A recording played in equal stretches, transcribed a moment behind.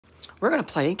we're gonna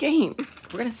play a game.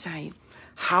 We're gonna say,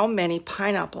 how many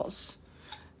pineapples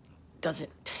does it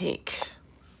take?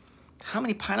 How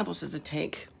many pineapples does it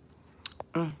take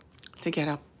to get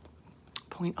a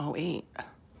 0.08?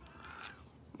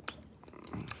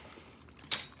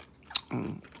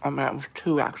 Oh man, it was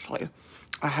 2 actually.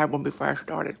 I had one before I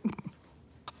started.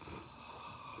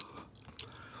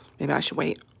 Maybe I should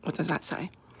wait. What does that say?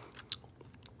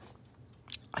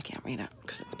 I can't read it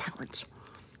because it's backwards.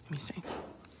 Let me see.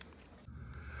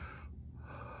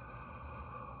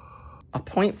 A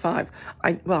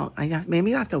 0.5.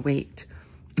 Maybe I have to wait.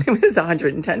 It was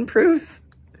 110 proof.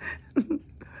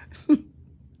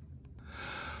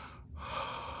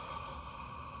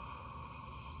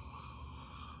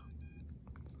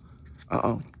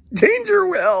 Uh-oh. Danger,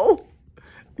 Will!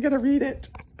 I gotta read it.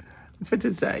 That's what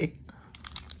it say.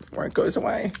 Before it goes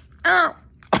away. Ow!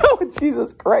 Oh,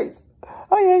 Jesus Christ.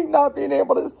 I hate not being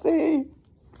able to see.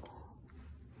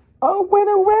 Oh, it went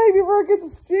away before I could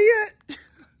see it.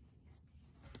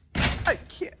 I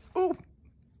can't. Oh.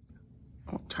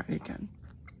 I'll try it again.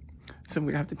 So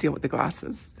we have to deal with the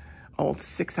glasses. All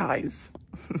 6 eyes.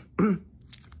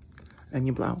 Then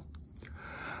you blow.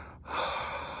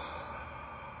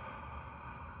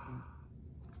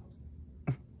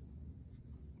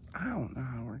 I don't know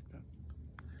how it worked.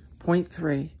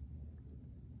 0.3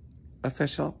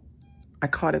 official. I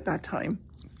caught it that time.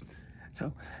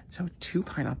 So 2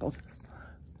 pineapples.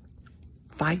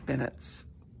 5 minutes.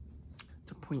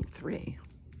 So 0.3.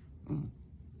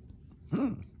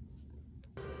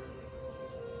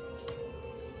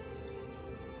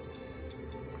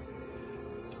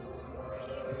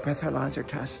 Breathalyzer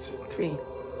test. 3.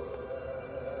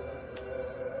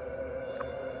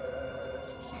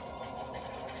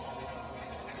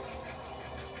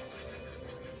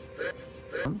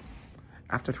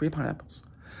 After 3 pineapples.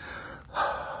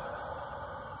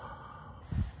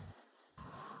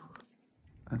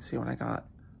 Let's see what I got.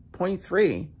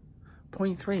 0.3.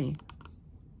 0.3.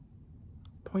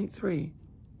 0.3.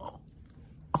 Oh,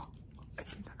 I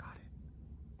think I got it.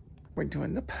 We're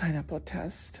doing the pineapple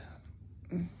test.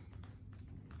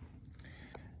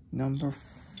 Number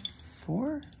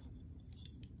 4?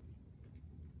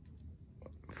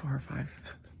 4 or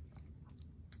 5?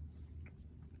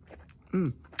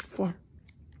 4.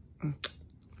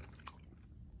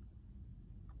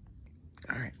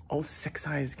 All right, all 6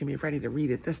 eyes can be ready to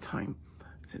read it this time.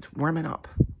 So it's warming up.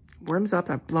 Warms up,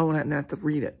 I blow it, and then I have to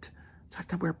read it. So I have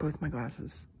to wear both my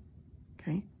glasses.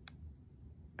 Okay?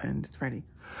 And it's ready.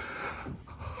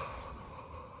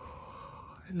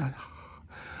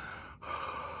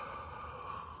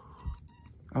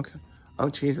 Okay. Oh,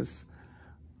 Jesus.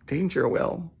 Danger,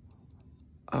 Will.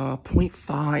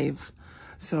 0.5.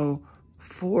 So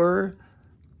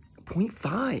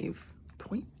 4.5.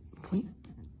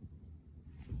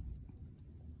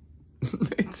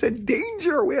 It's a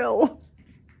danger, Will.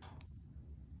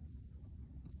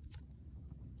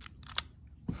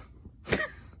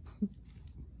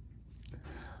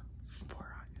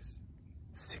 Four eyes.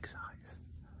 6 eyes.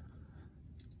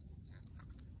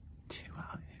 2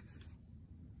 eyes.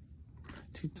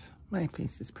 My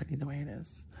face is pretty the way it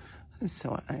is.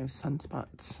 So I have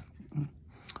sunspots.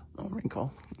 No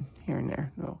wrinkle here and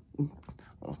there. No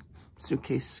little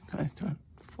suitcase kind of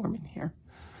forming here.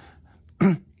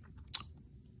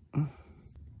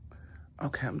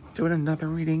 Okay, I'm doing another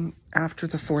reading after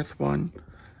the 4th one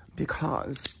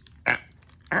because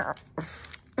I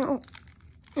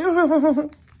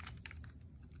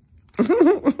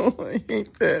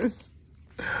hate this.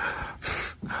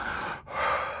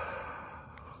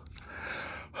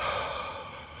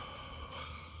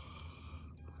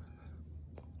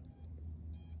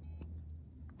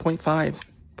 Point five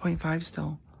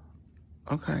still.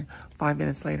 Okay, 5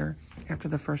 minutes later after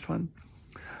the first one.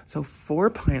 So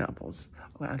 4 pineapples.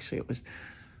 Well, actually it was,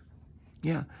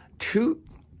 yeah, two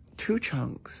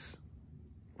chunks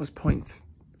was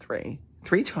 0.3.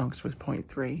 3 chunks was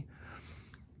 0.3.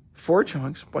 4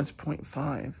 chunks was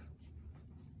 0.5.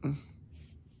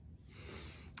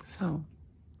 So,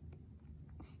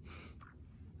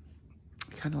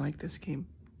 I kind of like this game.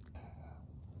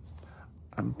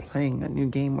 I'm playing a new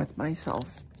game with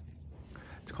myself.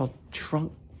 It's called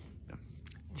Chunk.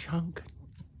 Chunk.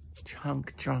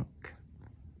 Chunk.